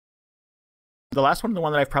The last one, the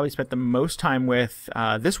one that I've probably spent the most time with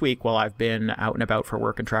this week while I've been out and about for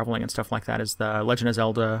work and traveling and stuff like that, is the Legend of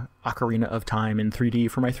Zelda Ocarina of Time in 3D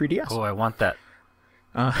for my 3DS. Oh, I want that.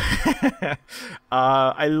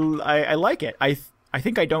 I like it. I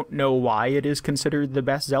think I don't know why it is considered the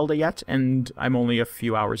best Zelda yet, and I'm only a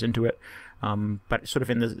few hours into it. But sort of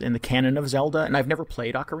in the canon of Zelda, and I've never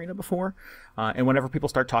played Ocarina before. And whenever people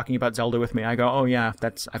start talking about Zelda with me, I go, "Oh yeah,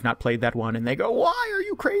 I've not played that one," and they go, "Why are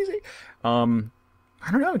you crazy?"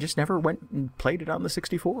 I don't know, just never went and played it on the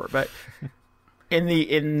 64. But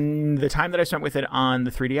in the time that I spent with it on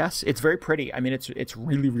the 3DS, it's very pretty. I mean, it's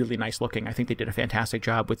really, really nice looking. I think they did a fantastic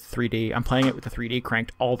job with 3D. I'm playing it with the 3D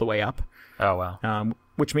cranked all the way up. Oh wow!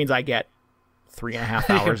 Which means I get 3.5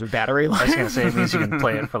 hours of battery life. I was going to say, it means you can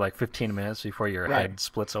play it for like 15 minutes before your head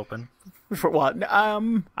splits open.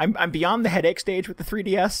 I'm beyond the headache stage with the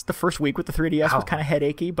 3DS. The first week with the 3DS was kind of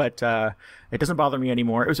headachy, but it doesn't bother me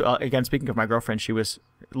anymore. It was again, speaking of my girlfriend, she was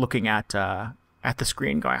looking at the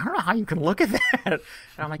screen, going, "I don't know how you can look at that." And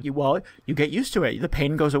I'm like, you get used to it. The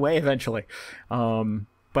pain goes away eventually.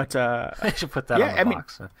 But I should put that on the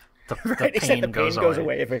box. The pain goes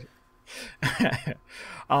away. If it.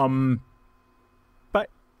 But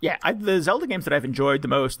yeah, the Zelda games that I've enjoyed the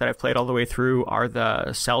most, that I've played all the way through, are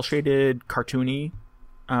the cel-shaded, cartoony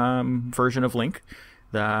version of Link.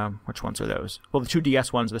 Which ones are those? Well, the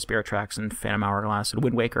 2DS ones, the Spirit Tracks and Phantom Hourglass, and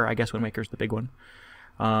Wind Waker. I guess Wind Waker's the big one.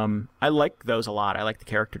 I like those a lot. I like the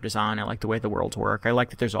character design. I like the way the worlds work. I like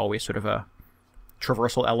that there's always sort of a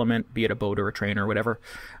traversal element, be it a boat or a train or whatever.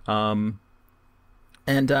 And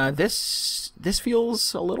this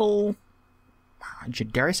feels a little,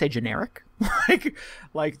 dare I say, generic?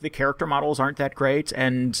 like the character models aren't that great,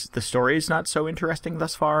 and the story's not so interesting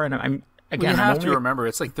thus far. And you have to remember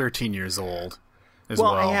it's like 13 years old.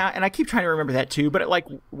 Well, yeah, and I keep trying to remember that too. But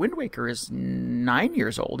Wind Waker is 9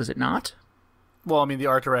 years old, is it not? Well, I mean, the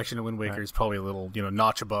art direction of Wind Waker is probably a little,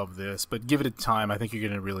 notch above this, but give it a time. I think you're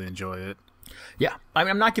going to really enjoy it. Yeah, I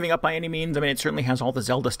mean, I'm not giving up by any means. I mean, it certainly has all the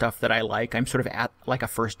Zelda stuff that I like. I'm sort of at like a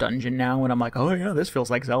first dungeon now, and I'm like, oh yeah, this feels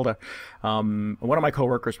like Zelda. One of my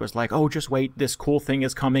coworkers was like, oh, just wait, this cool thing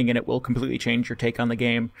is coming, and it will completely change your take on the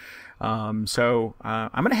game. So I'm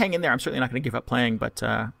going to hang in there. I'm certainly not going to give up playing, but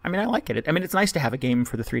I mean, I like it. I mean, it's nice to have a game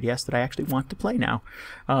for the 3DS that I actually want to play now.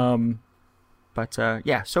 But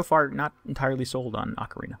yeah, so far, not entirely sold on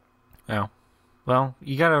Ocarina. Yeah. Well,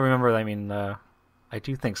 you got to remember, I mean, I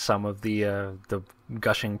do think some of the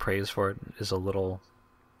gushing praise for it is a little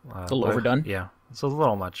overdone. Yeah, it's a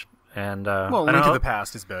little much. And Link to the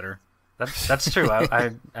Past is better. That's true.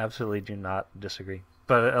 I absolutely do not disagree.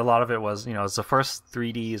 But a lot of it was, it's the first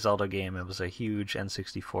 3D Zelda game. It was a huge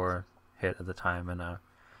N64 hit at the time, and a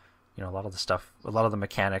lot of the stuff, a lot of the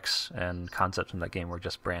mechanics and concepts in that game were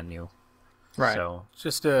just brand new. Right. So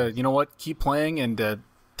just you know what? Keep playing and.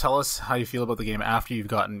 Tell us how you feel about the game after you've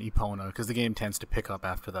gotten Epona, because the game tends to pick up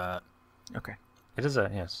after that. Okay. It is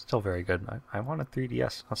it's still very good. I want a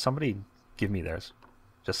 3DS. Somebody give me theirs.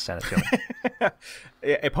 Just send it to me.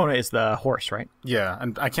 Epona is the horse, right? Yeah,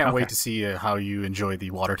 and I can't wait to see how you enjoy the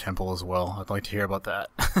water temple as well. I'd like to hear about that.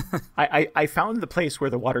 I found the place where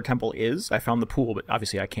the water temple is. I found the pool, but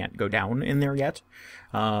obviously I can't go down in there yet.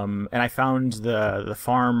 And I found the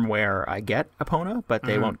farm where I get Epona, but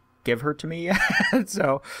they won't give her to me yet.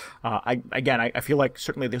 So I feel like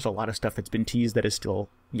certainly there's a lot of stuff that's been teased that is still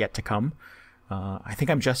yet to come. I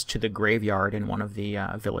think I'm just to the graveyard in one of the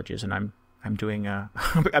villages, and I'm doing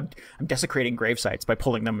I'm desecrating grave sites by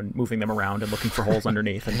pulling them and moving them around and looking for holes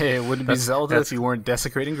underneath. And hey, it wouldn't be Zelda if you weren't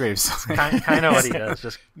desecrating grave sites. kind of what he does,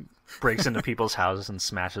 just breaks into people's houses and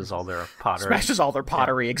smashes all their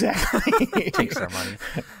pottery. Exactly. Takes their money.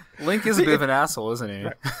 Link is a bit of an asshole, isn't he?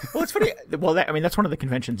 Right. Well, it's funny. Well, that's one of the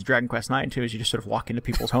conventions of Dragon Quest IX too. Is you just sort of walk into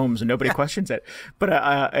people's homes and nobody questions it. But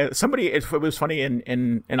it was funny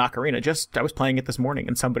in Ocarina. I was playing it this morning,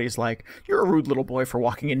 and somebody's like, "You're a rude little boy for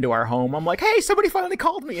walking into our home." I'm like, "Hey, somebody finally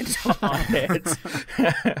called me into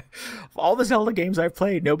it." All the Zelda games I've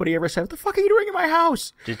played, nobody ever said, "What the fuck are you doing in my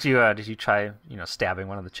house?" Did you try stabbing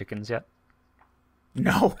one of the chickens yet?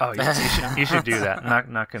 No. Oh, you should do that.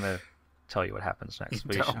 Not gonna tell you what happens next,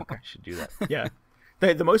 but you should do that. Yeah.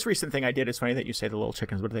 The most recent thing I did is funny that you say the little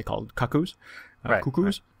chickens. What are they called? Cuckoos? Right.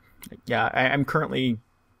 Cuckoos? Right. Yeah, I'm currently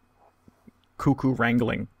cuckoo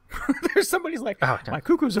wrangling. There's somebody's like, my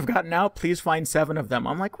cuckoos have gotten out. Please find 7 of them.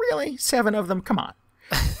 I'm like, really? 7 of them? Come on.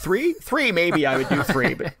 3? 3 maybe I would do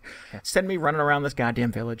 3, but send me running around this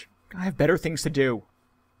goddamn village. I have better things to do.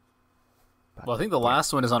 Well, I think the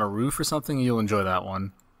last one is on a roof or something. You'll enjoy that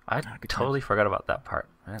one. I totally forgot about that part.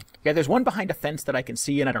 Man. Yeah, there's one behind a fence that I can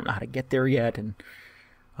see, and I don't know how to get there yet. And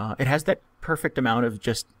it has that perfect amount of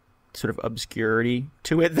just sort of obscurity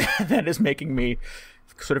to it that is making me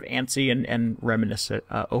sort of antsy and reminisce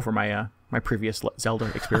over my my previous Zelda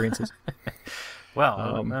experiences.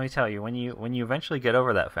 Well, let me tell you, when you eventually get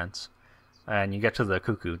over that fence and you get to the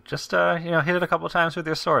cuckoo, just hit it a couple of times with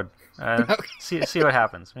your sword. See what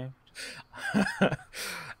happens.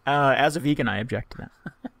 As a vegan, I object to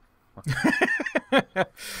that.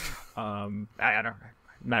 I don't.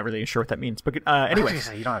 I'm not really sure what that means, but anyway,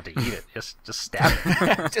 you don't have to eat it. Just stab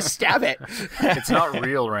it. Just stab it. It's not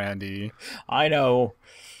real, Randy. I know.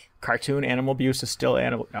 Cartoon animal abuse is still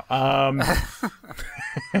animal. No.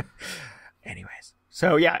 Anyways,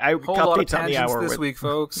 so yeah, I Whole lot of updates on the hour this week,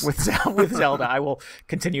 folks. with Zelda. I will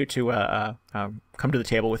continue to come to the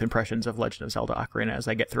table with impressions of Legend of Zelda Ocarina as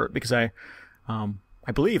I get through it, because I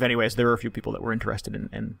believe, anyways, there were a few people that were interested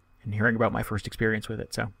in hearing about my first experience with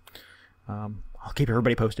it. So I'll keep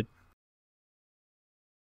everybody posted.